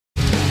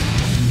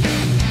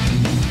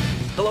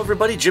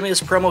everybody,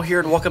 jimmyispromo here,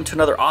 and welcome to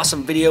another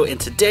awesome video. And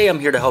today I'm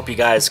here to help you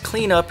guys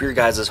clean up your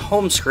guys'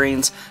 home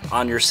screens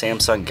on your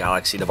Samsung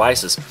Galaxy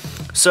devices.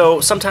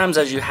 So sometimes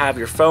as you have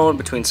your phone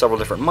between several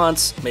different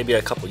months, maybe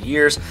a couple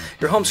years,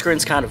 your home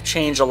screens kind of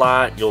change a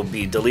lot. You'll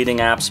be deleting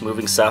apps,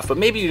 moving stuff, but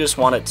maybe you just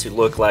want it to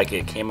look like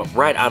it came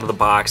right out of the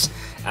box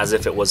as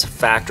if it was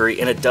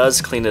factory, and it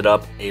does clean it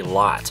up a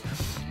lot.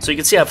 So you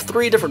can see I have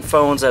 3 different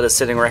phones that is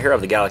sitting right here. I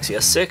have the Galaxy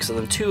S6 and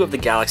then 2 of the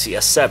Galaxy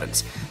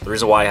S7s. The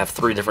reason why I have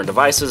 3 different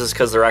devices is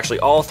because they're actually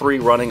all 3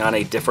 running on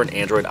a different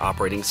Android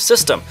operating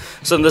system.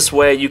 So in this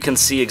way you can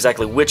see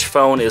exactly which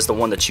phone is the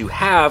one that you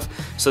have,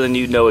 so then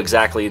you know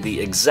exactly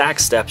the exact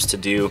steps to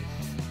do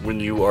when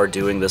you are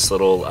doing this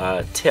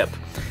little tip.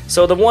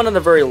 So the one on the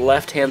very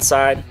left hand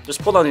side,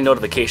 just pull down the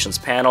notifications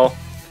panel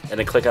and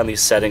then click on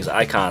these settings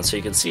icons. So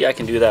you can see I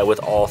can do that with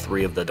all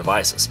 3 of the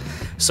devices.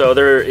 So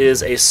there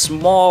is a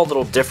small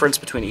little difference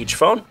between each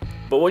phone,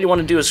 but what you want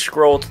to do is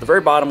scroll to the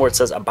very bottom where it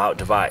says About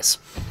Device.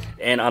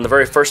 And on the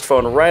very first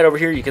phone right over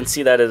here, you can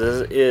see that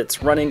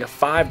it's running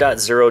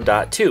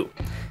 5.0.2.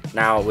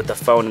 Now with the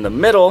phone in the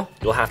middle,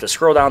 you'll have to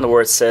scroll down to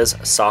where it says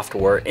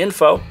Software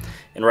Info.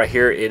 And right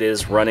here it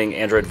is running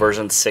Android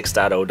version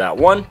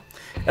 6.0.1.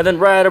 And then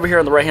right over here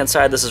on the right hand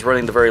side, this is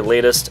running the very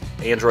latest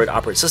Android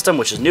operating system,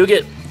 which is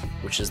Nougat,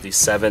 which is the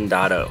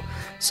 7.0.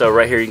 So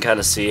right here you can kind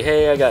of see,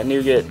 hey, I got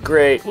Nougat,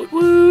 great, woot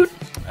woot.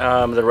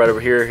 Then right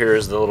over here,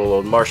 here's the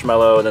little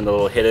marshmallow, and then the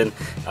little hidden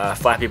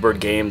Flappy Bird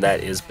game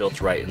that is built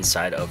right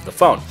inside of the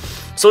phone.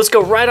 So let's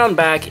go right on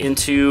back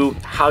into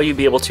how you'd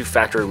be able to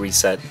factory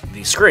reset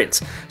these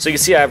screens. So you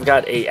can see I've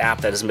got a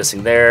app that is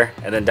missing there,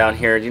 and then down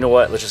here, you know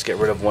what, let's just get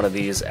rid of one of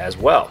these as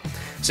well.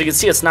 So you can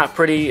see it's not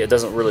pretty, it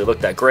doesn't really look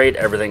that great,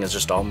 everything is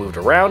just all moved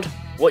around.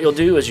 What you'll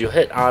do is you'll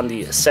hit on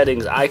the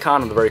settings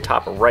icon on the very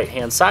top right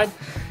hand side.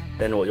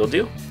 Then what you'll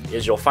do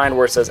is you'll find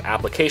where it says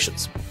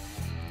Applications.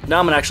 Now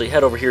I'm going to actually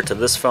head over here to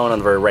this phone on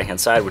the very right hand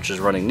side, which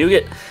is running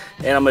Nougat,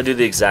 and I'm going to do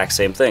the exact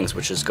same things,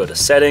 which is go to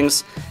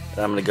Settings, and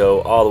I'm going to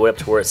go all the way up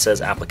to where it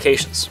says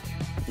Applications.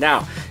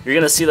 Now you're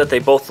going to see that they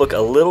both look a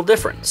little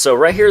different. So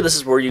right here, this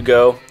is where you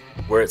go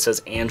where it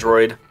says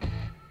Android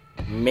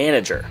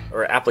Manager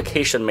or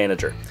Application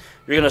Manager.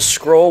 You're going to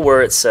scroll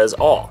where it says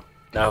All.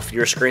 Now if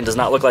your screen does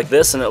not look like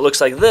this and it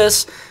looks like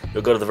this,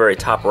 you'll go to the very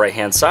top right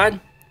hand side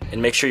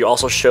and make sure you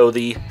also show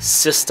the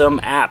System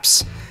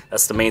Apps.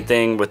 That's the main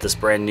thing with this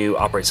brand new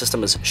operating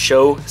system, is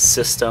show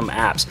System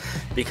Apps,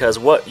 because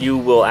what you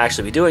will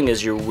actually be doing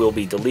is you will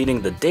be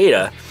deleting the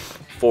data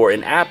for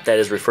an app that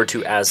is referred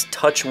to as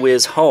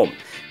TouchWiz Home.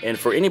 And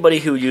for anybody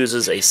who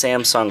uses a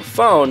Samsung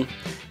phone,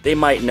 they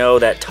might know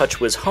that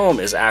TouchWiz Home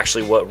is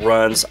actually what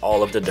runs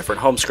all of the different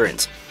home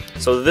screens.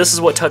 So this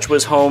is what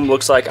TouchWiz Home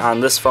looks like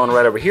on this phone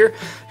right over here.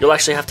 You'll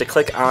actually have to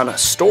click on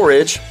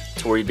Storage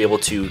to where you'd be able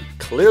to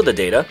clear the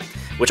data,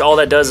 which all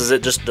that does is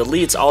it just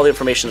deletes all the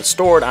information that's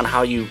stored on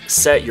how you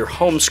set your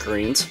home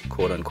screens,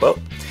 quote unquote.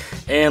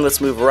 And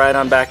let's move right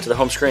on back to the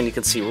home screen. You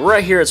can see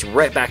right here, it's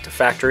right back to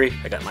factory.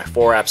 I got my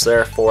 4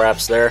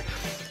 apps there,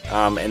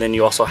 and then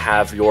you also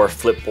have your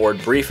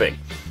Flipboard briefing.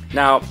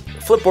 Now,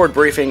 Flipboard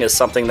briefing is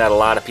something that a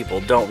lot of people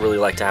don't really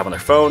like to have on their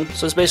phone.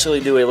 So just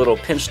basically do a little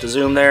pinch to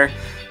zoom there,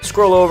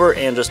 scroll over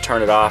and just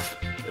turn it off.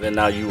 And then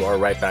now you are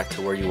right back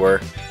to where you were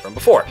from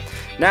before.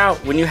 Now,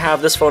 when you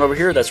have this phone over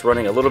here that's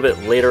running a little bit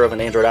later of an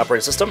Android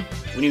operating system,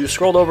 when you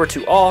scroll over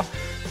to All,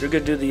 you're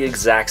going to do the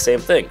exact same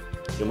thing.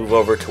 You'll move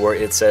over to where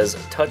it says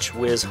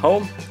TouchWiz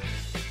Home,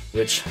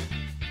 which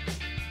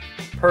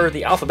per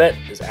the alphabet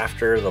is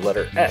after the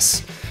letter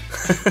S.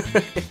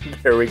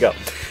 There we go.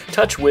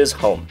 TouchWiz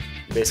Home.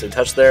 You basically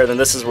touch there, then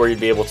this is where you'd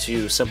be able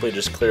to simply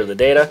just clear the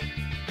data,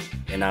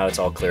 and now it's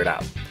all cleared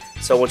out.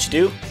 So what you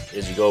do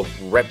is you go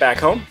right back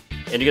home,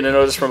 and you're going to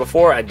notice from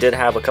before I did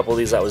have a couple of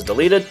these that was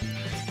deleted.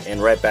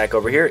 And right back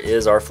over here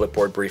is our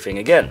Flipboard briefing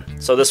again.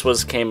 So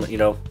this came,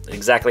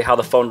 exactly how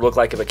the phone would look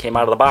like if it came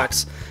out of the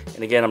box.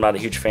 And again, I'm not a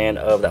huge fan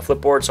of that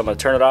Flipboard, so I'm going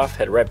to turn it off,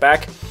 head right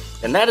back.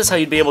 And that is how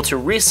you'd be able to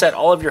reset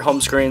all of your home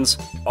screens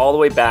all the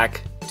way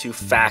back to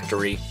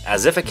factory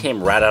as if it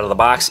came right out of the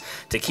box,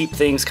 to keep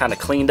things kind of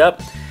cleaned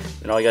up.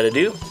 And all you got to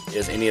do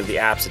is any of the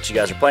apps that you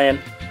guys are playing,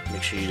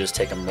 make sure you just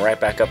take them right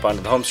back up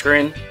onto the home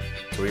screen,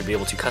 so you'll be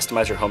able to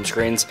customize your home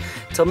screens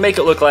to make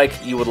it look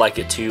like you would like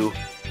it to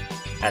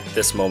at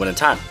this moment in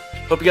time.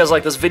 Hope you guys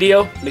like this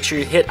video. Make sure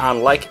you hit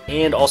on like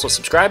and also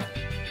subscribe,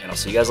 and I'll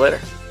see you guys later.